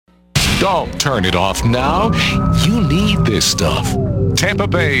Don't turn it off now. You need this stuff. Tampa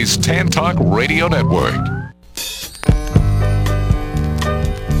Bay's Tan Talk Radio Network.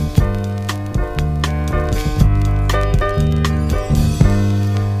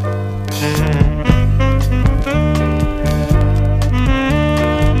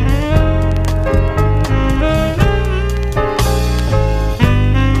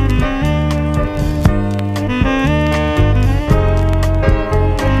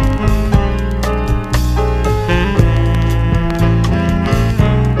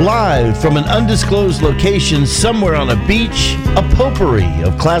 Live from an undisclosed location somewhere on a beach, a potpourri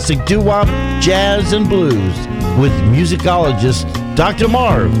of classic doo-wop, jazz, and blues with musicologist Dr.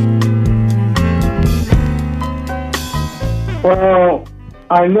 Marv. Well,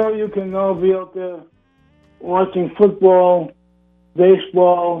 I know you can all be out there watching football,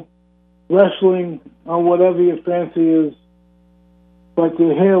 baseball, wrestling, or whatever your fancy is, but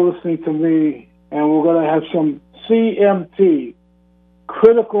you're here listening to me, and we're going to have some CMT,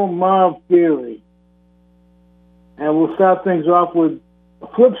 Critical Marv Theory. And we'll start things off with the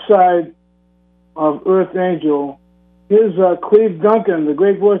flip side of Earth Angel. Here's Cleve Duncan, the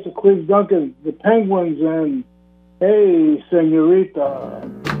great voice of Cleve Duncan, the Penguins, and Hey, Senorita.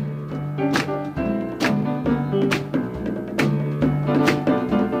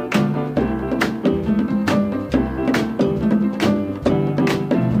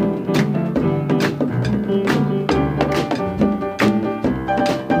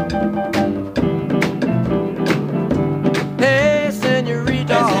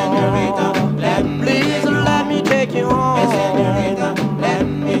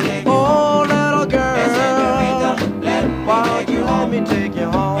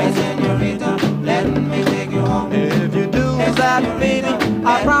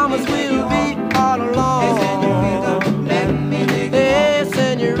 I promise we'll be all alone. Hey,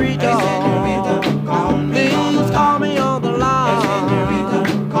 senorita, please call me on the line.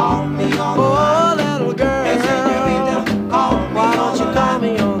 Oh, little girl, why don't you call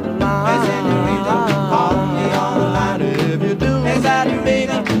me on the line? If you do that,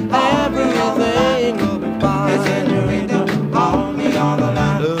 baby, everything will be fine. Call me on the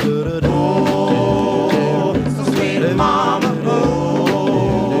line. Oh, so sweet mama.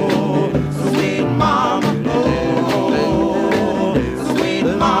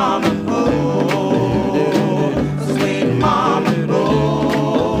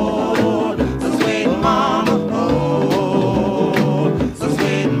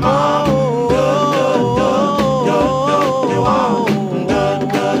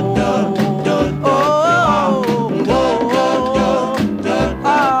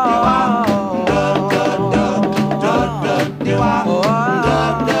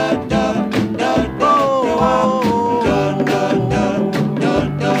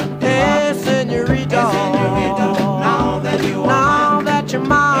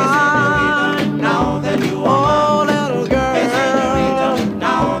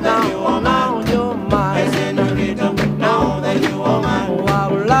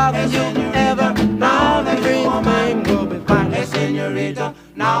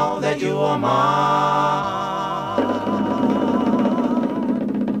 Now that you are mine.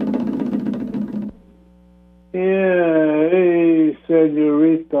 Yeah, hey,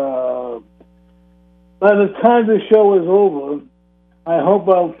 senorita. By the time the show is over, I hope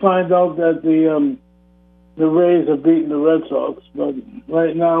I'll find out that the Rays are beating the Red Sox. But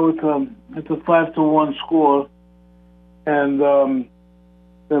right now it's a 5-1 score, and the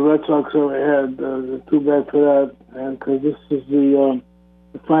Red Sox are ahead. Too bad for that, and because this is the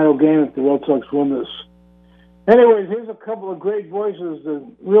final game if the Red Sox win this. Anyways, here's a couple of great voices, the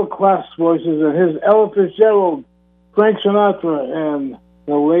real class voices, and here's Ella Fitzgerald, Frank Sinatra, and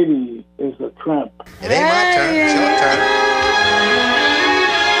The Lady is a Tramp. It ain't my turn, it's your turn.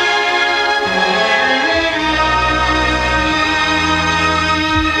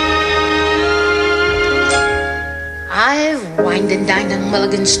 I've wined and dined on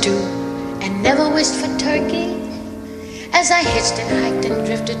Mulligan stew and never wished for turkey. As I hitched and hiked and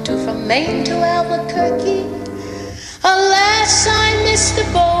drifted to from Maine to Albuquerque, alas, I missed the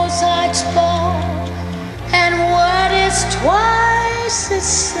Beaux-Arts ball, and what is twice as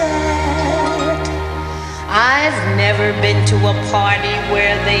sad, I've never been to a party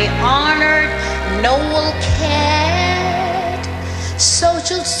where they honored Noel Cad.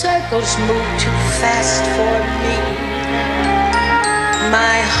 Social circles move too fast for me.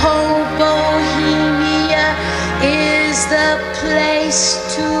 My whole Bohemia is the place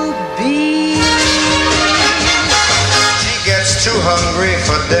to be. She gets too hungry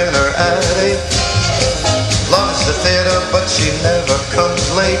for dinner at 8. Loves the theater, but she never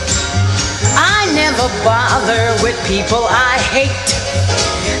comes late. I never bother with people I hate.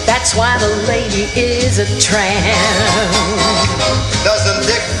 That's why the lady is a tramp. Doesn't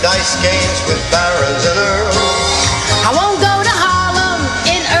dick dice games with barons and earls. I won't go to Harlem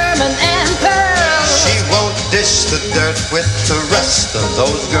in ermine and pearls. She won't dish the dirt with the rest of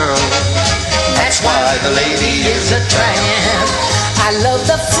those girls. That's why the lady is a tramp. I love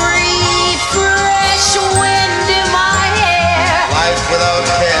the free, fresh wind in my hair. Life without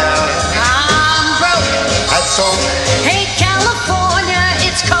care. I'm broke. That's all. Hey, California,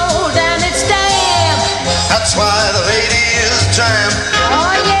 it's cold and it's damp. That's why the lady is a tramp.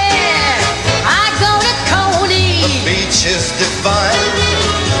 Oh yeah, I go to Coney. The beach is divine.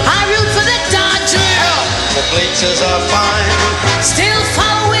 I root for the Dodgers. The bleachers are fine. Still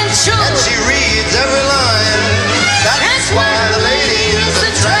following true. And she reads every line. That's why the lady is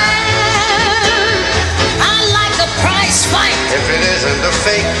a tramp. I like a prize fight. If it isn't a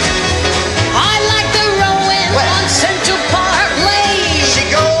fake. I like the rowing on Central Park Lane. She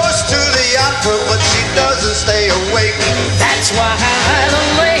goes to the opera, but she doesn't stay awake. That's why the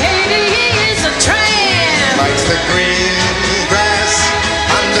lady is a tramp. Likes the green grass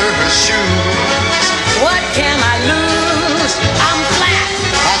under her shoes. What can I lose? I'm flat.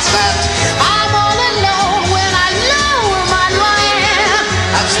 That's that. I'm all alone when I lower my lamp.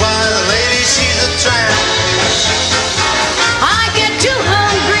 That's why the lady, she's a tramp. I get too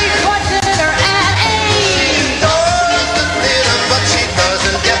hungry for dinner at 8. Goes to theater, but she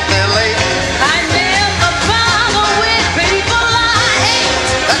doesn't get there late. I never bother with people I hate.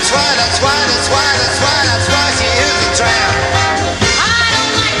 That's why she is a tramp. I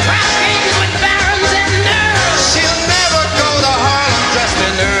don't like crowd games with barons and nerds. She'll never go to Harlem dressed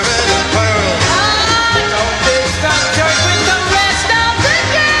in ermine and pearls. Don't big stop church with the rest of the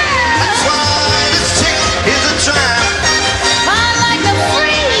girls. That's why this chick is a tramp. I like the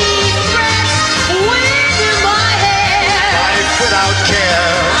free, fresh wind in my hair. Life without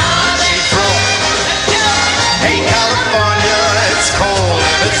care. She's broke. Hey, California, it's cold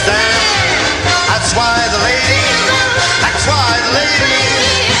and it's damp. That's why the lady, that's why the lady,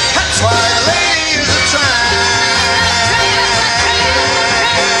 that's why the lady is a tramp.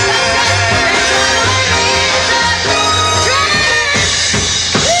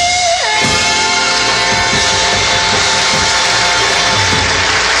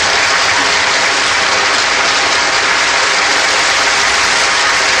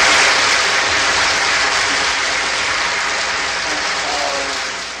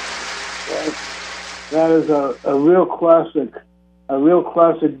 That is a real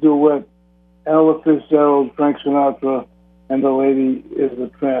classic duet. Ella Fitzgerald, Frank Sinatra, and the lady is a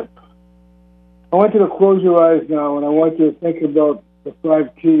tramp. I want you to close your eyes now, and I want you to think about the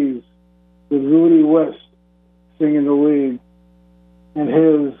 5 keys with Rudy West singing the lead, and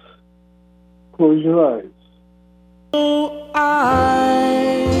his Close Your Eyes. So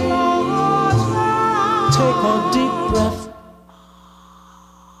I take a deep breath,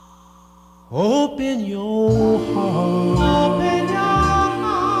 open your heart,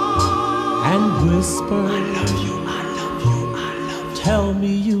 and whisper, I love you, I love you, I love you. Tell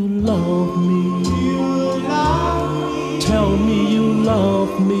me you love me, tell me you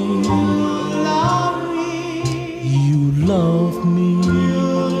love me, you love me,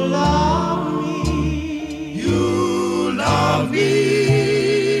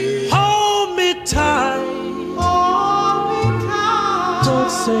 hold me tight, don't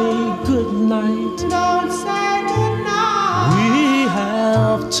say goodnight. We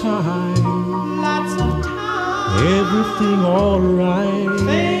have time, everything alright.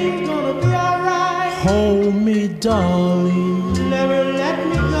 Hold me, darling, never let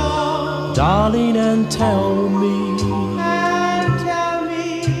me go, darling, and tell me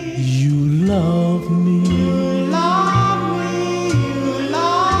you love me.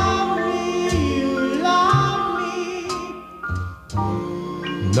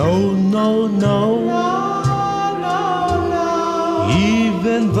 No, no, no,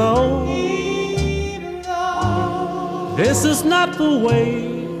 even though this is not the way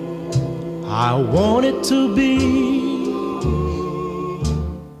I want it to be,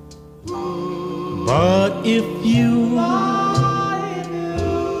 but if you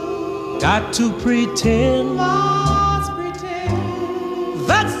got to pretend,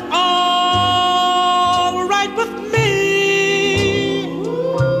 that's all right with me.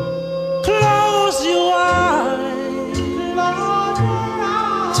 Close your eyes,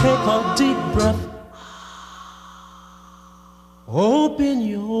 take a deep breath, open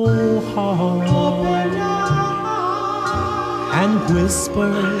your heart, and whisper, I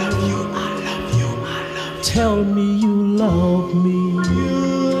love you, I love you, I love you. Tell me you love me,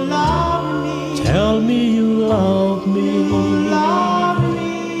 you love me.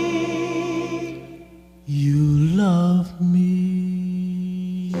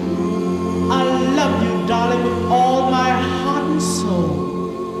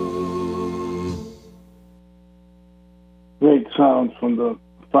 sounds from the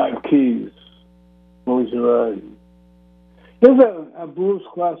Five Keys. Close your eyes. Here's a blues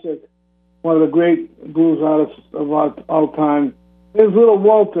classic, one of the great blues artists of all time. Here's Little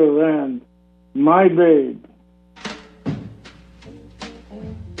Walter and My Babe.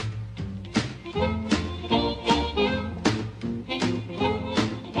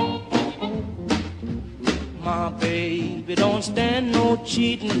 My baby don't stand no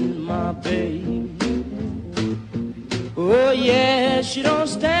cheating, my baby. Oh yeah, she don't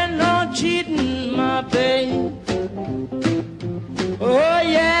stand no cheating, my baby. Oh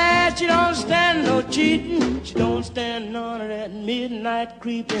yeah, she don't stand no cheating. She don't stand none of that midnight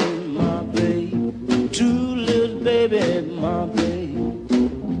creeping, my baby. True little baby, my baby.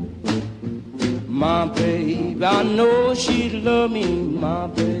 My baby, I know she love me, my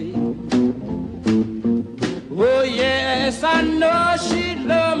baby. Oh yes, I know she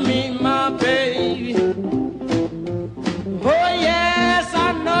love me, my baby. Oh yes,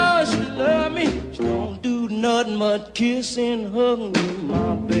 I know she love me. She don't do nothing but kiss and hug me,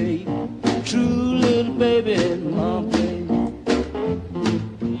 my baby. True little baby, my baby.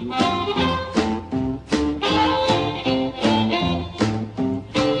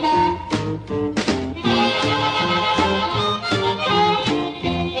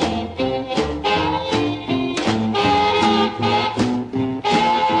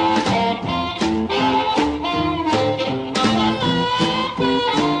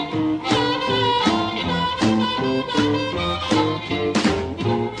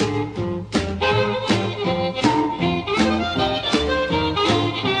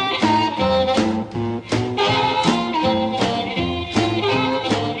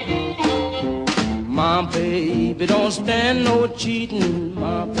 Don't stand no cheating,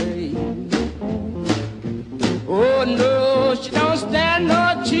 my baby. Oh no, she don't stand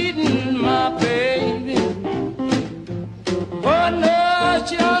no cheating, my baby. Oh no,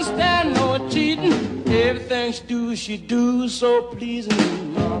 she don't stand no cheating. Everything she do so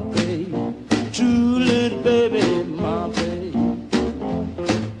pleasing, my baby. True little baby, my baby.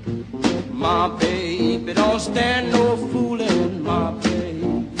 My baby don't stand no fooling, my baby.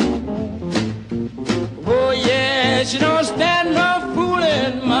 Oh yeah, she don't stand no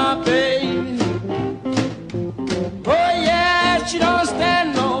fooling, my baby. Oh yeah, she don't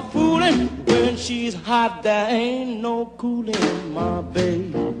stand no fooling. When she's hot, there ain't no cooling, my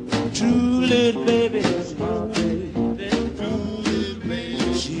baby. True little baby, my baby. True little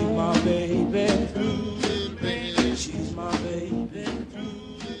baby, she's my baby. True little baby, she's my baby.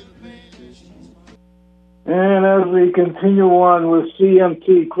 True little baby, she's my. And as we continue on with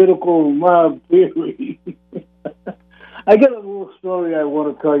CMT Critical Mob Theory, I got a little story I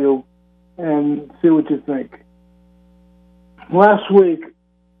want to tell you and see what you think. Last week,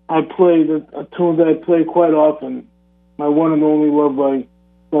 I played a tune that I play quite often, My One and Only Love by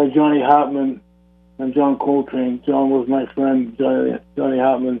Johnny Hartman and John Coltrane. John was my friend, Johnny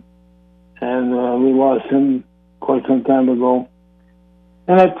Hartman, and we lost him quite some time ago.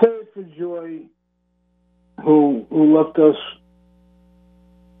 And I played it for Joy, who left us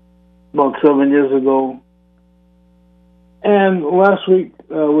about 7 years ago. And last week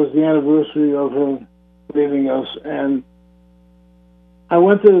was the anniversary of her leaving us, and I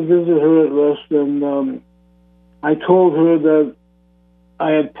went to visit her at rest, and I told her that I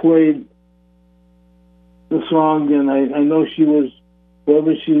had played the song, and I know she was,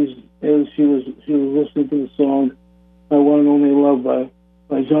 wherever she was listening to the song, My One and Only Love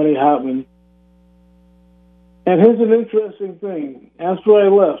by Johnny Hartman. And here's an interesting thing. After I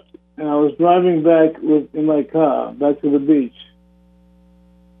left, and I was driving back in my car, back to the beach,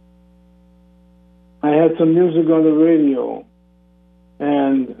 I had some music on the radio.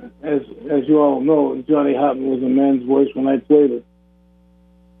 And as you all know, Johnny Hartman was a man's voice when I played it.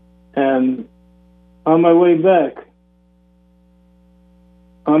 And on my way back,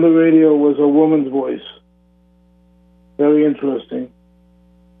 on the radio was a woman's voice. Very interesting.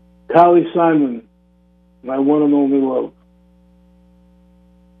 Carly Simon, My One and Only Love.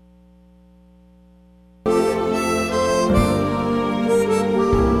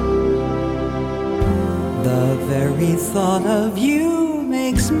 The very thought of you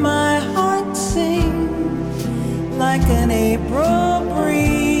makes my heart sing like an April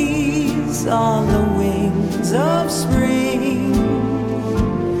breeze on the wings of spring,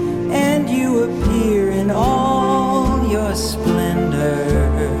 and you appear in all your splendor,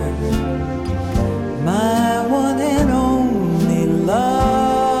 my one and only love.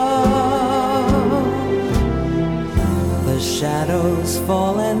 The shadows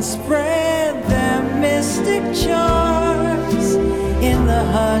fall and spread their mystic charms in the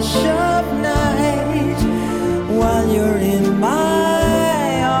hush of night, while you're in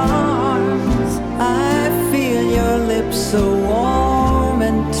my arms. I feel your lips so warm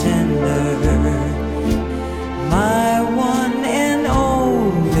and tender, my one and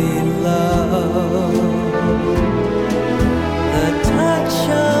only love. The touch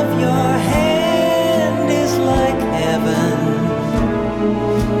of your hand is like heaven,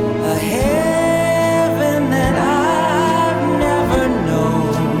 a heaven that I've never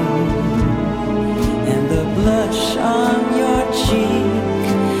known. And the blush on your cheek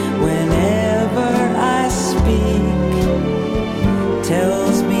whenever I speak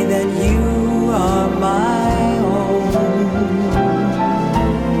tells me that you are my own.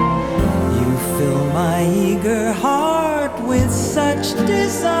 You fill my eager heart with such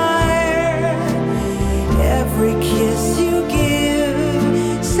desire. Every kiss you give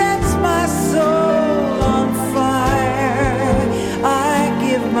sets my soul on fire. I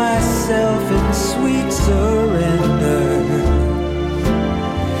give myself in sweet surrender,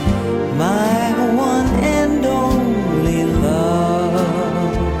 my one and only love.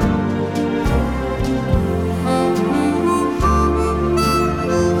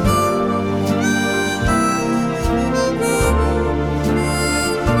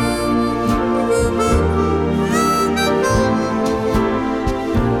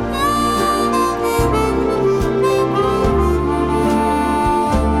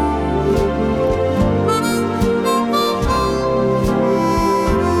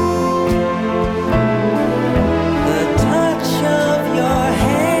 The touch of your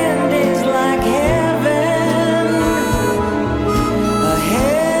hand is like heaven, a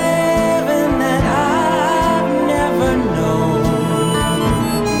heaven that I've never known.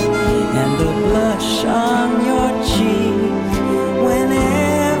 And the blush on your cheek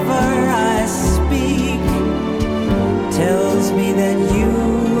whenever I speak tells me that you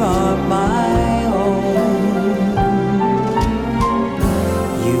are my own.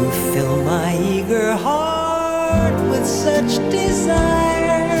 You fill my eager heart with such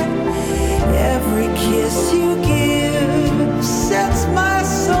desire. Every kiss you give sets my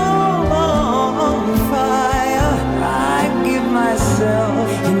soul on fire. I give myself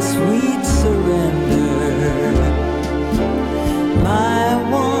in sweet surrender, my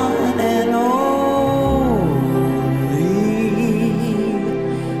one and only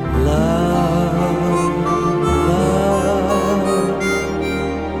love, love,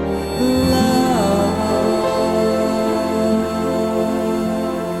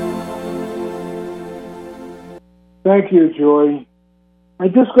 Thank you, Joy. I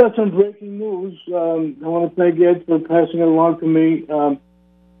just got some breaking news. I want to thank Ed for passing it along to me. John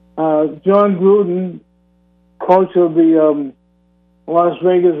Gruden, coach of the Las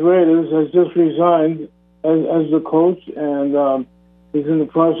Vegas Raiders, has just resigned as the coach, and he's in the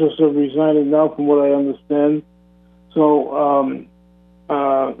process of resigning now, from what I understand. So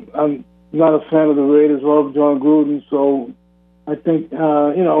I'm not a fan of the Raiders or of John Gruden, so I think,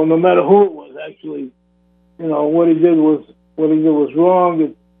 no matter who it was, actually, what he did was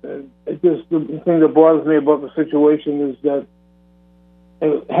wrong. It just, the thing that bothers me about the situation is that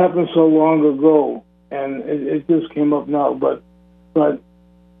it happened so long ago, and it just came up now. But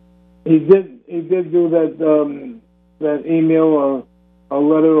he did do that email or a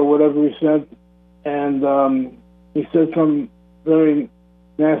letter or whatever he sent, and he said some very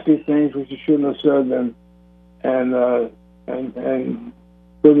nasty things which he shouldn't have said, and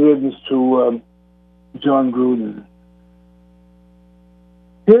good riddance to John Gruden.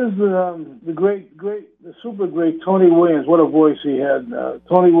 Here's the super great Tony Williams. What a voice he had.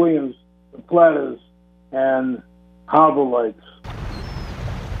 Tony Williams, The Platters, and Harbor Lights.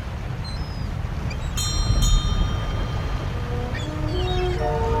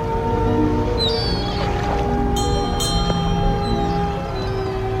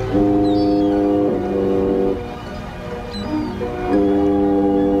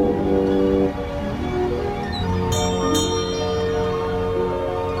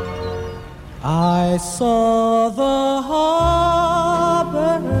 I saw the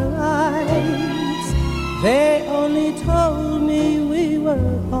harbor lights. They only told me we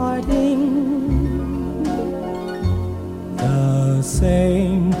were parting. The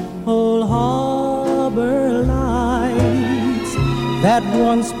same old harbor lights that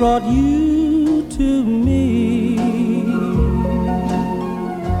once brought you to me.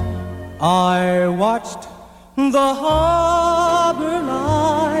 I watched the harbor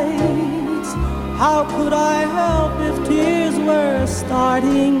lights. How could I help if tears were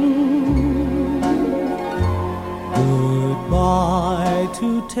starting? Goodbye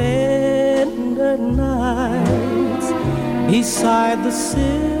to tender nights beside the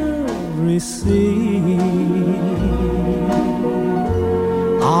silver receive.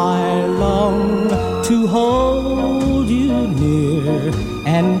 I long to hold you near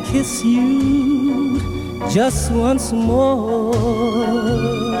and kiss you just once more.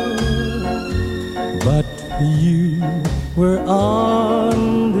 But you were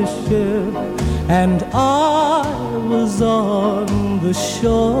on the ship and I was on the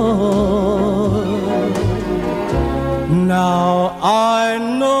shore. Now I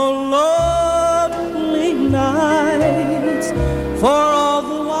know lonely nights, for all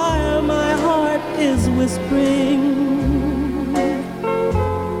the while my heart is whispering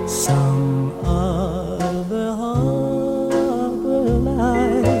some other harbor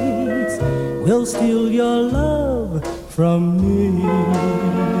lights will steal your love from me.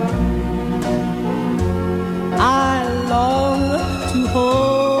 I long to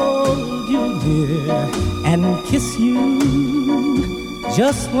hold you dear and kiss you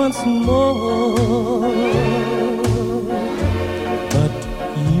just once more. But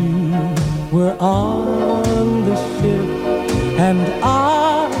you were on the ship and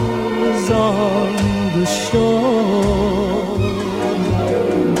I was on the shore.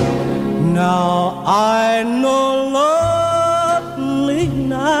 Now I know lonely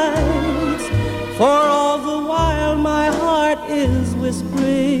nights, for all the while my heart is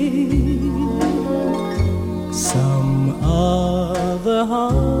whispering some other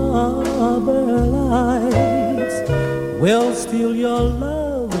harbor lights will steal your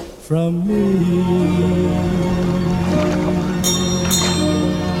love from me.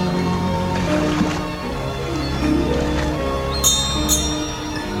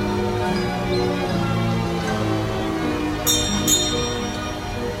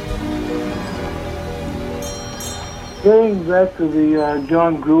 Getting back to the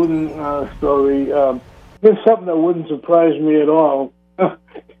John Gruden story, there's something that wouldn't surprise me at all.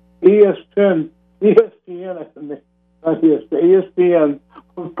 ESPN, not ESPN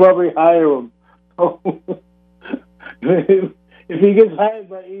would probably hire him. So if he gets hired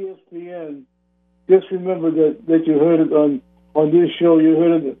by ESPN, just remember that you heard it on this show. You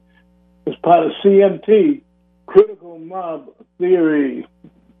heard it as part of CMT, Critical Mob Theory.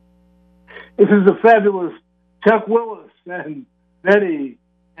 This is the fabulous Chuck Willis and Betty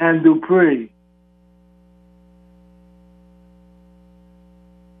and Dupree.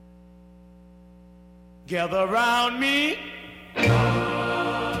 Gather round me,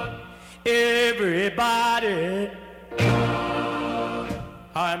 everybody.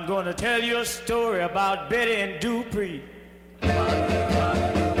 I'm gonna tell you a story about Betty and Dupree.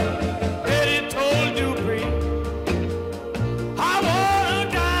 Betty told Dupree, I want a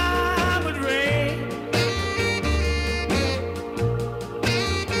diamond ring.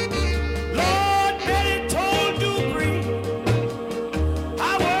 Lord, Betty told Dupree,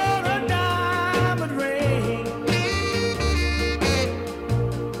 I want a diamond ring.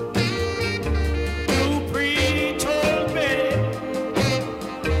 Dupree told Betty,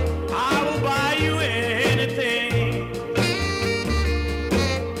 I will buy you anything.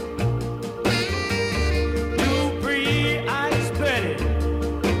 Dupree asked Betty,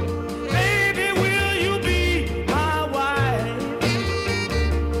 baby, will you be my wife?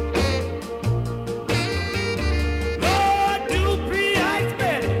 Lord, Dupree asked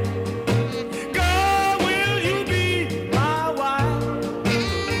Betty, girl, will you be my wife?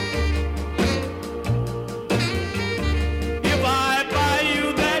 If I buy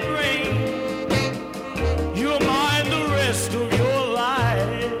you that ring, you'll mind the rest of your life.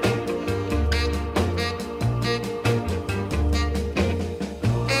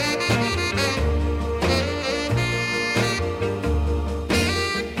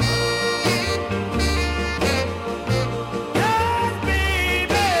 Yes,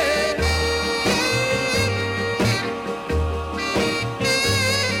 baby.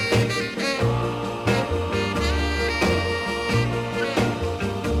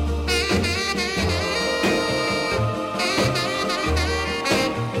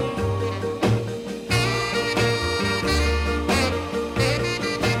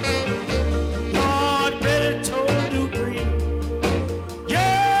 Lord, Betty told Dupree,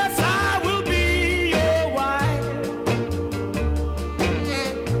 yes, I will be your wife.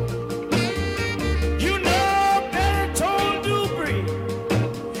 You know, Betty told Dupree,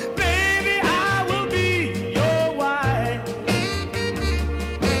 baby, I will be your wife.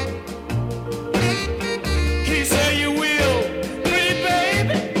 He said, you will, pretty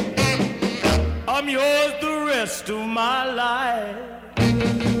baby. I'm yours the rest of my life.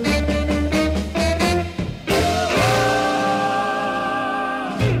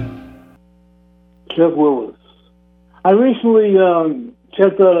 Chuck Willis. I recently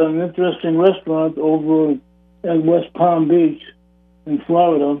checked out an interesting restaurant over at West Palm Beach in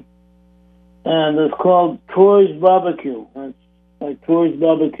Florida, and it's called Troy's Barbecue. It's like Troy's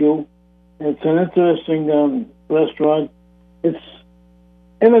Barbecue. It's an interesting restaurant. It's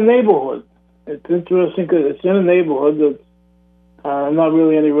in a neighborhood. It's interesting because it's in a neighborhood that's not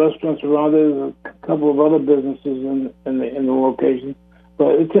really any restaurants around it. There's a couple of other businesses in the location,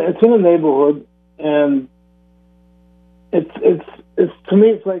 but it's in a neighborhood, and it's to me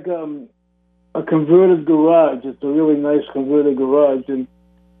it's like a converted garage. It's a really nice converted garage, and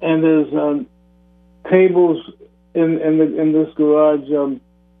there's tables in this garage,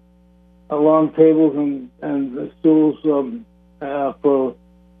 long tables and stools for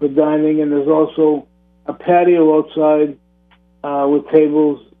dining, and there's also a patio outside with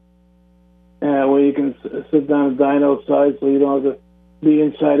tables where you can sit down and dine outside, so you don't have to be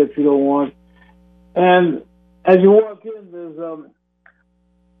inside if you don't want. And as you walk in, there's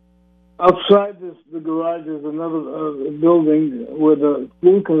outside the garage is another building where the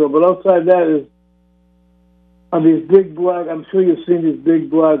food comes up, but outside that is these big black, I'm sure you've seen these big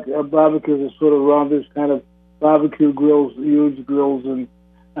black barbecues that sort of round this kind of barbecue grills, huge grills, and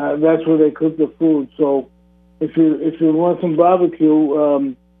that's where they cook the food. So if you want some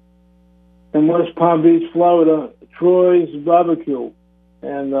barbecue in West Palm Beach, Florida, Troy's Barbecue,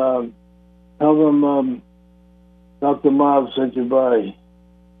 and tell them Dr. Marv sent you by.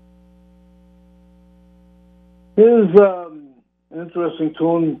 Here's an interesting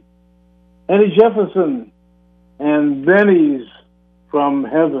tune, Eddie Jefferson and Benny's from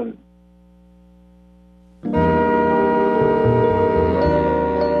Heaven.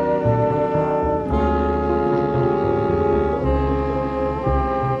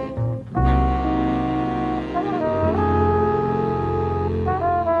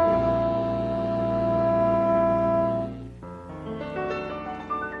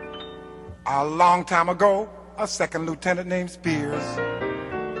 A long time ago, a second lieutenant named Spears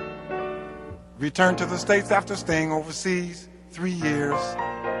returned to the States after staying overseas 3 years.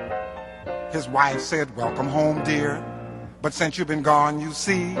 His wife said, "Welcome home, dear, but since you've been gone, you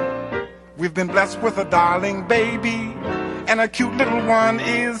see, we've been blessed with a darling baby, and a cute little one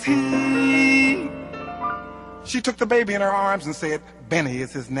is he." She took the baby in her arms and said, "Benny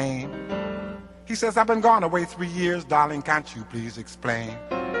is his name." He says, "I've been gone away 3 years, darling, can't you please explain?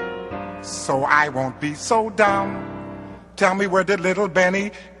 So I won't be so dumb. Tell me, where did little Benny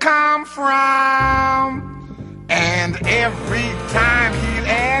come from?" And every time he'd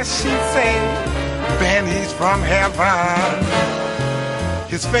ask, she'd say, "Benny's from heaven."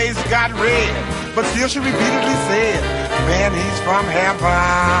 His face got red, but still she repeatedly said, "Benny's from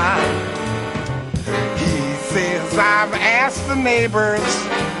heaven." He says, "I've asked the neighbors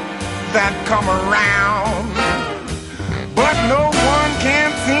that come around, but no one can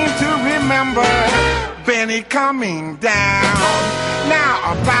seem to remember Benny coming down." Now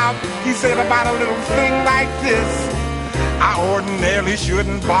he said about a little thing like this, I ordinarily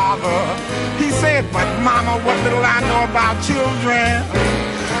shouldn't bother. He said, "But mama, what little I know about children,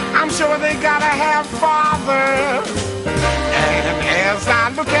 I'm sure they gotta have fathers." And as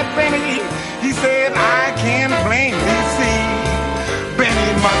I look at Benny, he said, "I can't blame me, see, Benny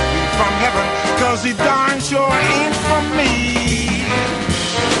must be from heaven, 'cause he darn sure ain't from me."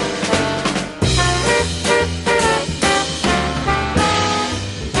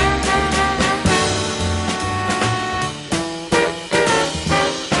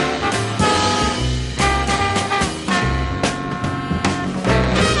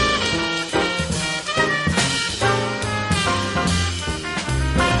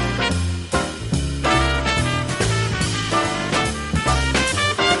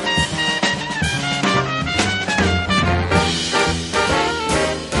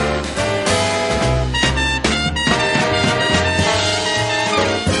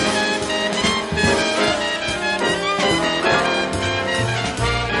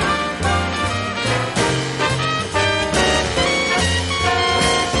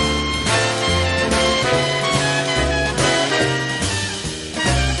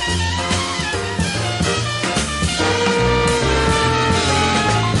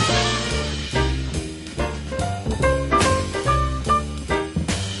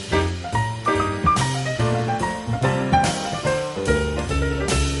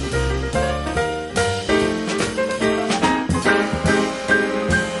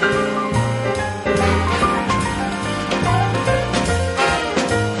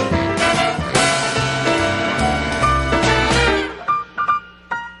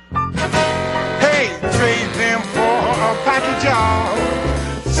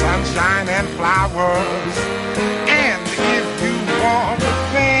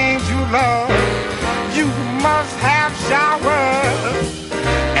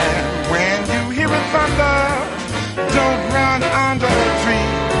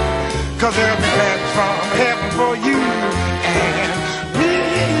 'cause there'll be plans from heaven for you and me.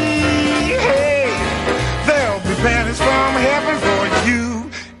 Hey, there'll be plans from heaven for you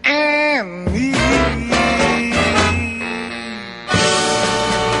and me.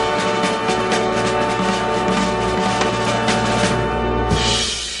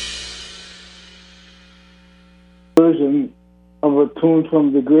 Version of a tune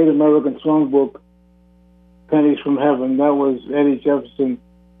from the Great American Songbook, Pennies from Heaven. That was Eddie Jefferson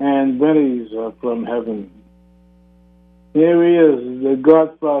and Benny's from Heaven. Here he is, the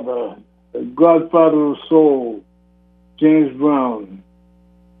Godfather of Soul, James Brown,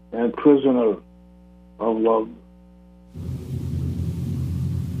 and Prisoner of Love.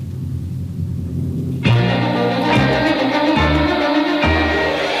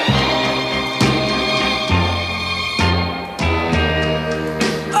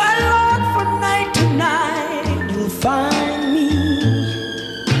 Find me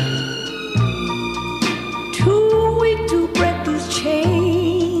too weak to break this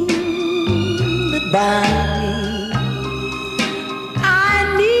chain that bind me. I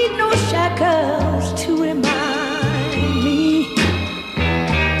need no shackles to remind me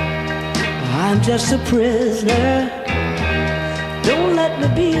I'm just a prisoner. Don't let me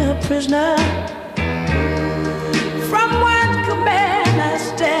be a prisoner. From one command I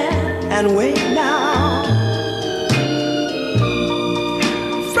stand and wait now.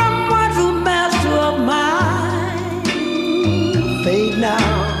 Now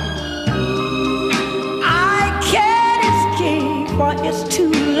I can't escape, for it's too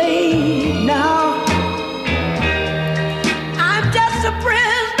late now. I'm just a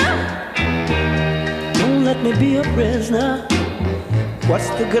prisoner. Don't let me be a prisoner. What's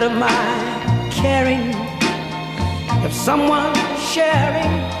the good of my caring if someone's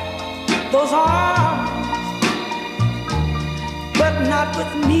sharing those arms, but not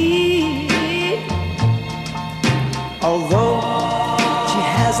with me? Although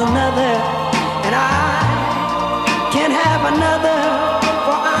has another, and I can't have another,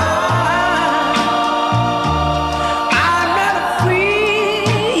 for I'm not free.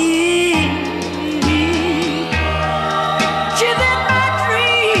 She's in my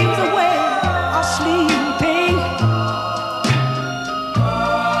dreams away or sleeping.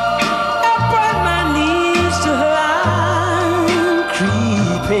 Upon my knees to her I'm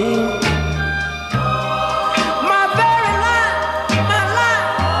creeping.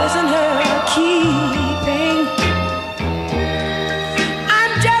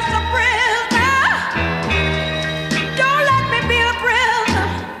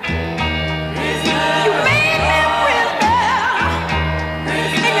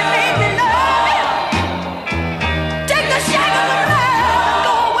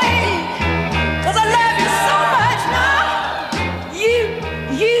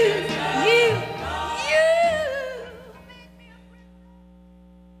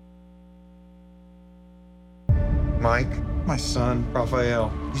 My son,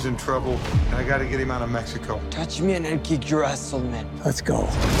 Raphael, he's in trouble, and I gotta get him out of Mexico. Touch me and I'll kick your ass, old man. Let's go.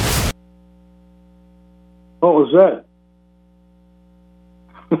 What was that?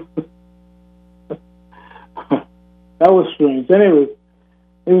 That was strange. Anyway,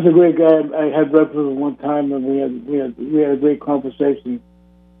 he was a great guy. I had breakfast with him one time, and we had a great conversation.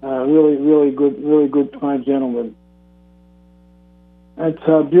 Really good, fine gentleman. It's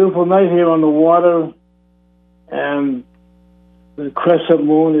a beautiful night here on the water, and the crescent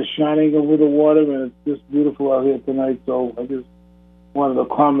moon is shining over the water, and it's just beautiful out here tonight. So I just wanted to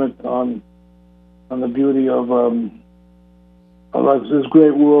comment on the beauty of this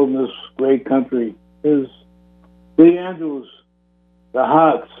great world and this great country. Is the Andrews, the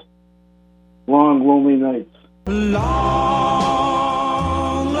Hearts, Long Lonely Nights. Long,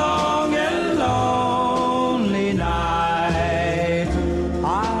 long and lonely night,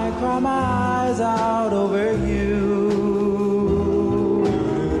 I cry my eyes out over you,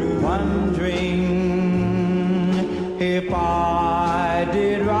 wondering if I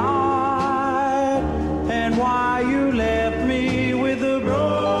did right and why you left me with a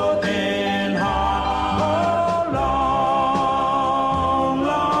broken heart. Oh, long,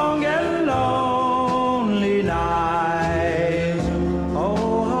 long and lonely night.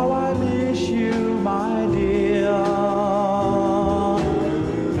 Oh, how I miss you, my dear.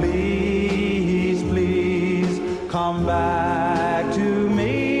 Please, please,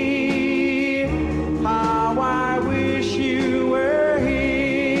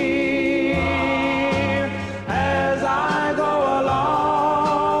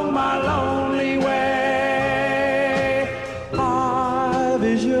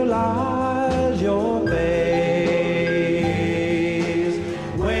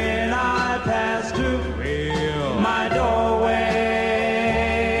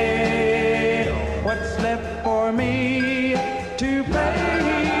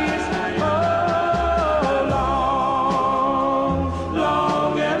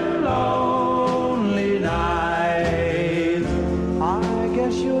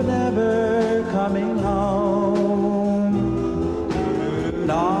 you're never coming home.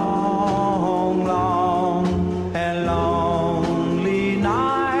 Long, long and lonely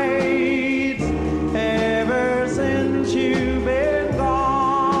nights ever since you've been gone.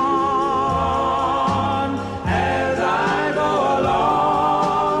 As I go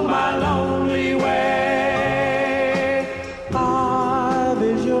along my lonely way, I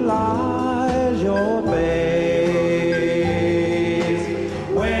visualize your face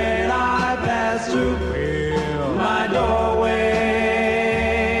when I pass through my doorway.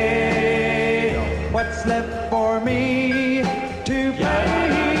 What's left for me to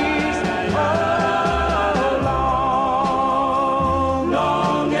face? Oh, long,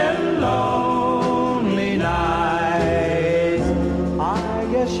 long and lonely nights. I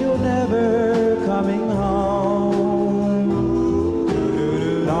guess you're never coming home.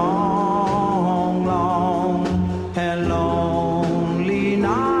 Long, long and lonely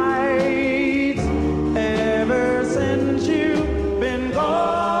nights ever since you've been gone.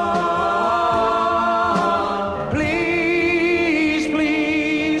 Please,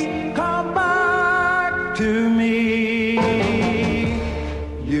 please come back to me.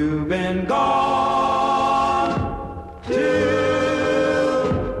 You've been gone too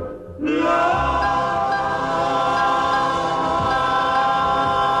long.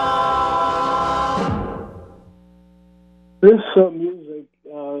 This music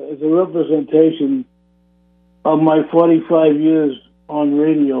is a representation of my 45 years on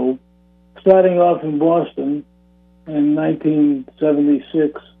radio, starting off in Boston in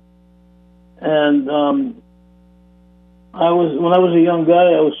 1976. And when I was a young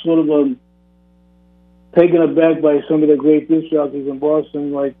guy, I was sort of taken aback by some of the great disc jockeys in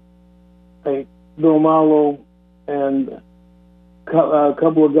Boston, like Bill Marlowe and a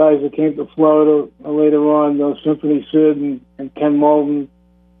couple of guys that came to Florida later on, Symphony Sid and Ken Malden,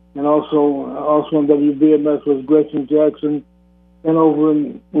 and also in WBMS was Gretchen Jackson. And over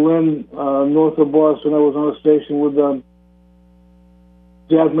in Lynn, north of Boston, I was on a station with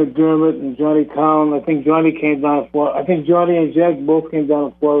Jack McDermott and Johnny Cowan. I think Johnny came down to Florida. I think Johnny and Jack both came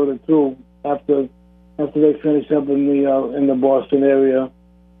down to Florida too after they finished up in the Boston area.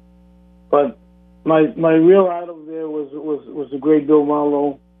 But my real idol there was the great Bill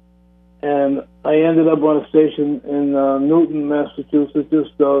Marlowe, and I ended up on a station in Newton, Massachusetts,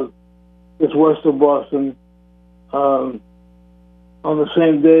 just west of Boston, on the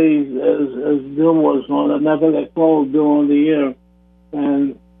same day as Bill was on. And I think I followed Bill on the air,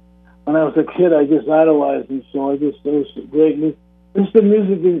 and when I was a kid, I just idolized him. So it was great. This is the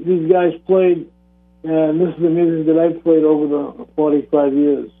music these guys played, and this is the music that I played over the 45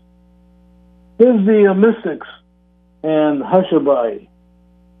 years. Here's the Mystics and Hushabye.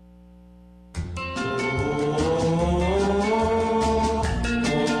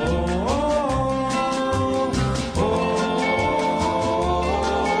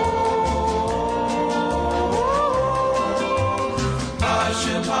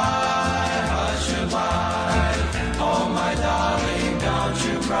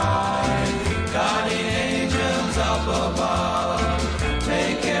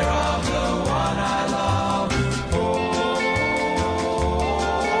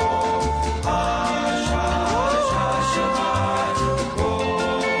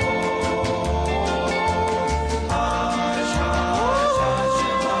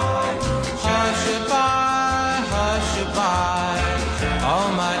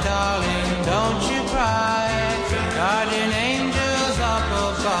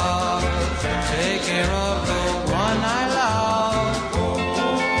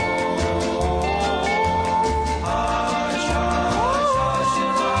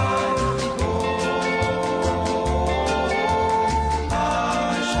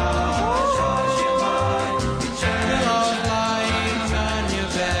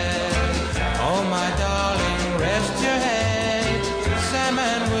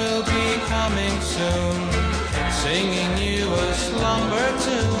 Singing you a slumber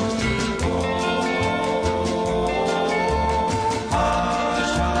tune.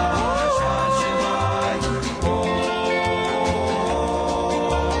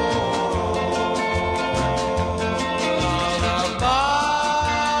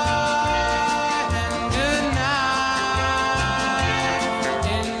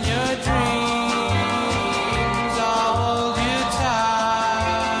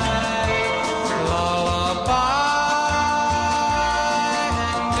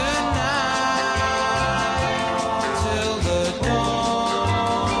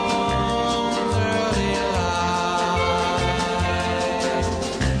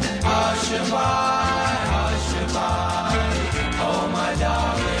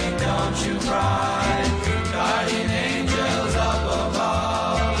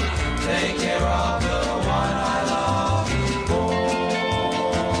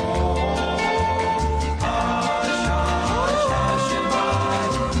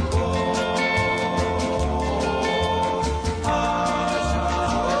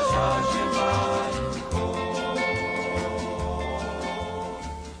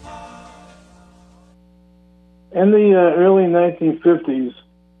 In the early 1950s,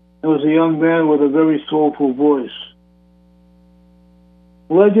 there was a young man with a very soulful voice.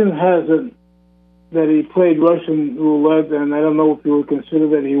 Legend has it that he played Russian roulette, and I don't know if you would consider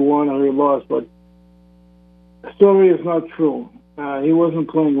that he won or he lost, but the story is not true. He wasn't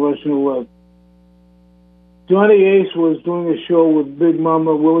playing Russian roulette. Johnny Ace was doing a show with Big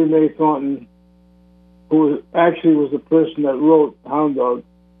Mama Willie Mae Thornton, who actually was the person that wrote Hound Dog.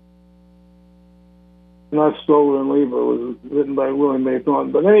 Not Stoller and Lever. It was written by Willie Mae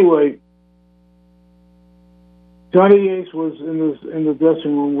Thornton. But anyway, Johnny Ace was in the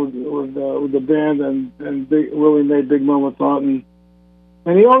dressing room with the band and Willie Mae Big Mama Thornton,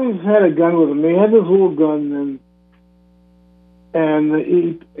 and he always had a gun with him. He had this little gun, and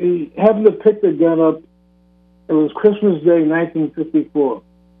he happened to pick the gun up. It was Christmas Day, 1954.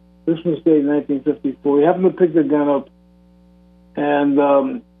 Christmas Day, 1954. He happened to pick the gun up,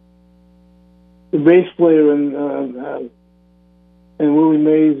 and the bass player in Willie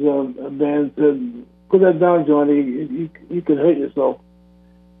Mae's band said, "Put that down, Johnny. You could hurt yourself."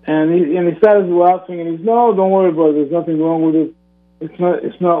 And he started laughing, and he's, "No, don't worry about it. There's nothing wrong with it.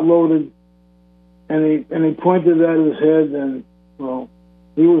 It's not loaded." And he pointed at his head, and well,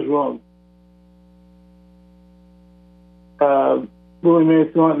 he was wrong. Willie Mae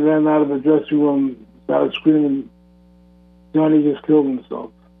Thornton ran out of the dressing room, started screaming, "Johnny just killed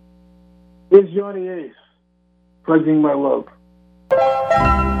himself." Here's Johnny Ace, "Pledging My Love."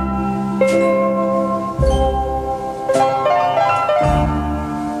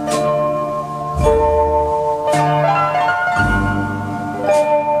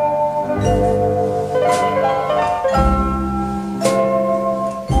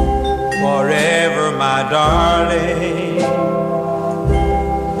 Forever, my darling,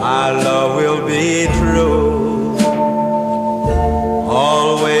 my love will be true.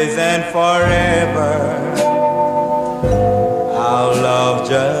 Always and forever, I'll love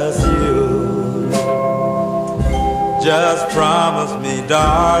just you. Just promise me,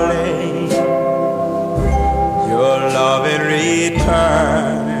 darling, your love in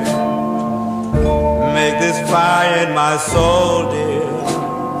return. Make this fire in my soul, dear,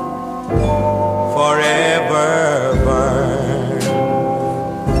 forever burn.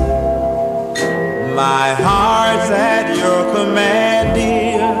 My heart's at your command,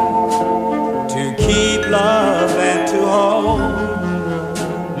 dear, to keep love and to hold.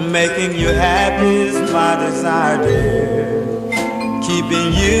 Making you happy is my desire, dear. Keeping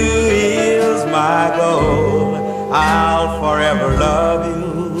you is my goal. I'll forever love you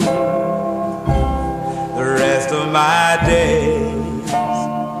the rest of my days.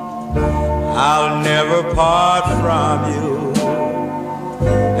 I'll never part from you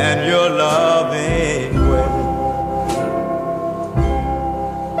and your loving way.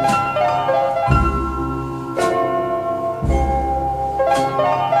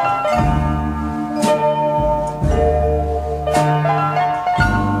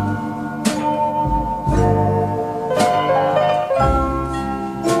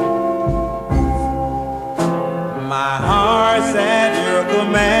 My heart's at your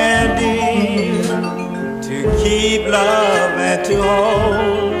command, dear, to keep love and to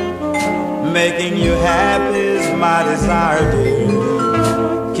hold. Making you happy is my desire,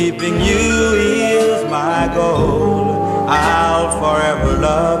 dear. Keeping you is my goal. I'll forever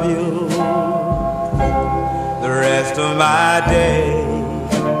love you the rest of my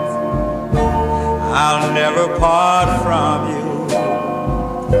days. I'll never part from you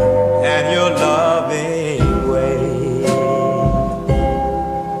and your loving way.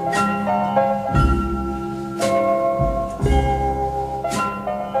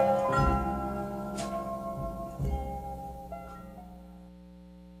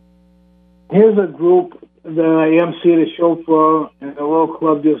 Here's a group that I emceed a show for in a little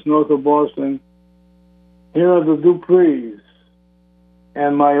club just north of Boston. Here are the Duprees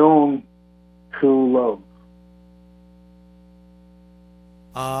and My Own True Love.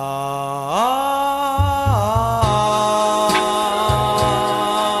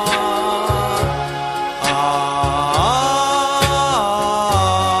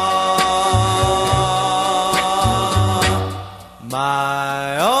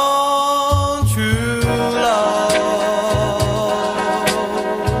 My own true love,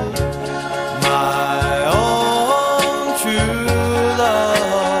 my own true love.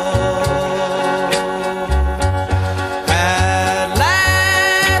 At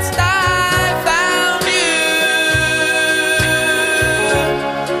last I found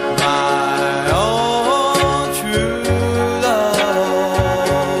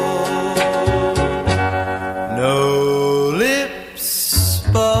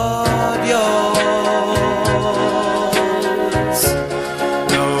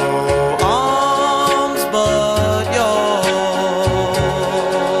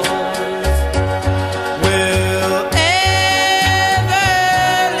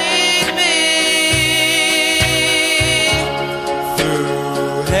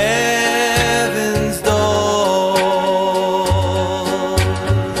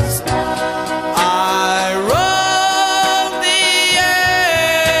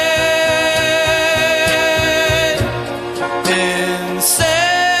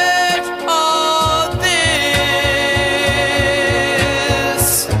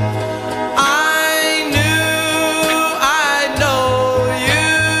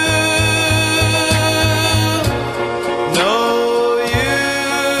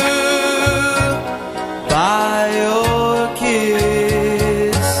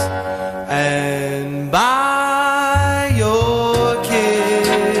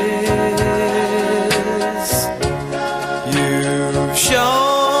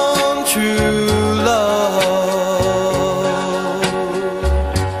shown true love.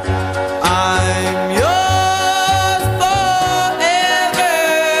 I'm yours forever,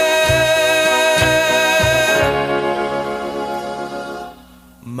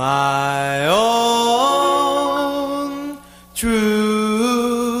 my own true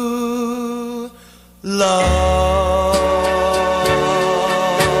love.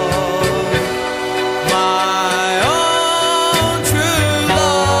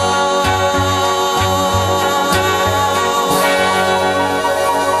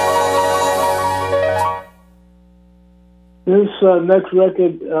 This next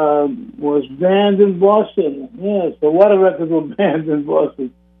record was banned in Boston. Yes, a lot of records were banned in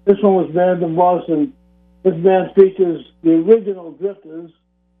Boston. This one was banned in Boston. This band features the original Drifters,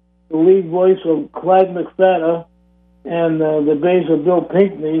 the lead voice of Clyde McFadden, and the bass of Bill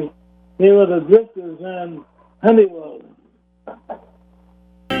Pinkney. Here are the Drifters and Honeywell.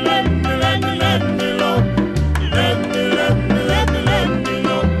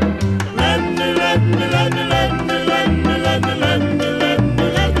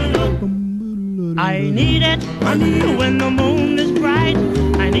 I need it when the moon is bright.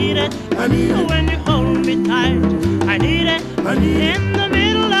 I need it when you hold me tight. I need it in the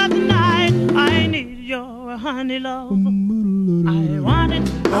middle of the night. I need your honey love. I want it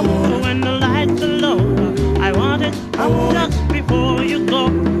when the lights are low. I want it just before you go.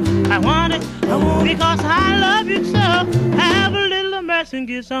 I want it because I love you so. Have a little mercy and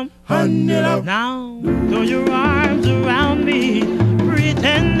give some honey love. Now throw your arms around me.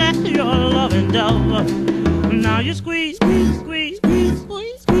 Pretend that you're loving dove. Now you squeeze, squeeze, squeeze, squeeze,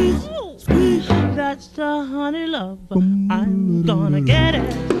 squeeze, squeeze, squeeze. That's the honey love. I'm gonna get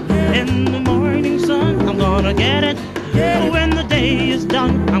it in the morning sun. I'm gonna get it when the day is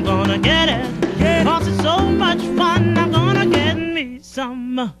done. I'm gonna get it 'cause it's so much fun. I'm gonna get me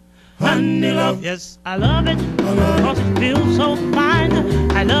some honey love. Yes, I love it 'cause it feels so fine.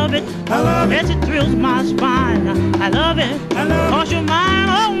 I love it, yes, it thrills my spine. I love it 'cause you're mine,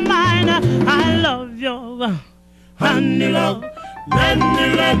 oh mine. I love your honey love. Let me,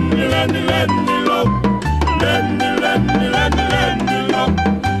 let me, let me, let me love. Let me, let me, let me, let me love.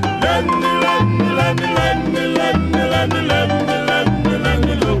 Let me, let me, let me, let me, let me, let me, let me, let me, let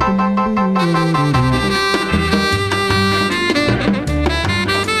me love.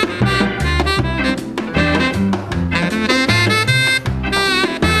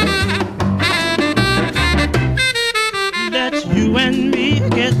 You and me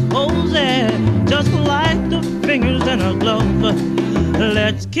get cozy, just like the fingers in a glove.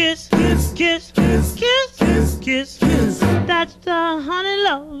 Let's kiss, kiss, kiss, kiss, kiss, kiss, kiss, kiss. That's the honey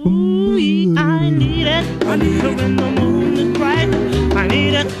love. Ooh, I need it when the moon is bright. I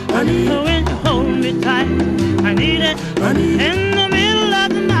need it when you hold me tight. I need it in the middle of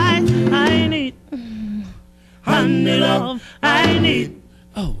the night. I need honey love. I need,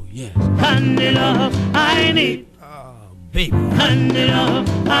 oh yeah, honey love. I need. Baby, honey love,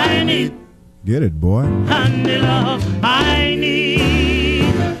 I need. Get it, boy. Honey love, I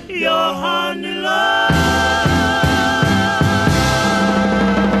need your honey love.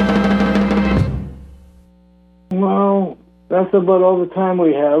 Well, that's about all the time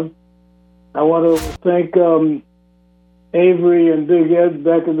we have. I want to thank Avery and Big Ed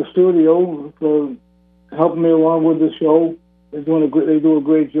back in the studio for helping me along with the show. They do a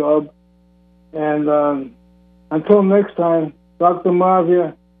great job. And until next time, Dr. MArv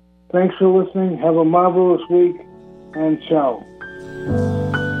here. Thanks for listening. Have a marvelous week, and ciao.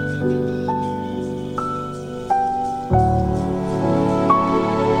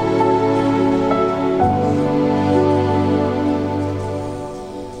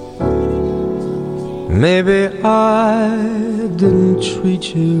 Maybe I didn't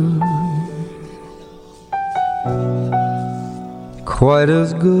treat you quite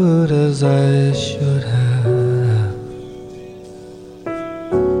as good as I should have.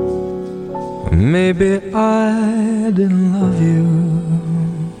 Maybe I didn't love you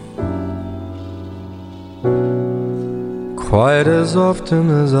quite as often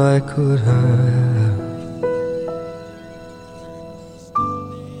as I could have.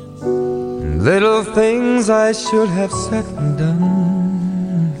 Little things I should have said and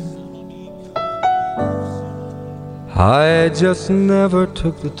done, I just never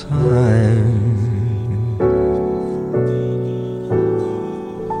took the time.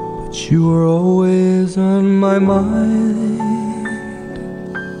 But you were always on my mind,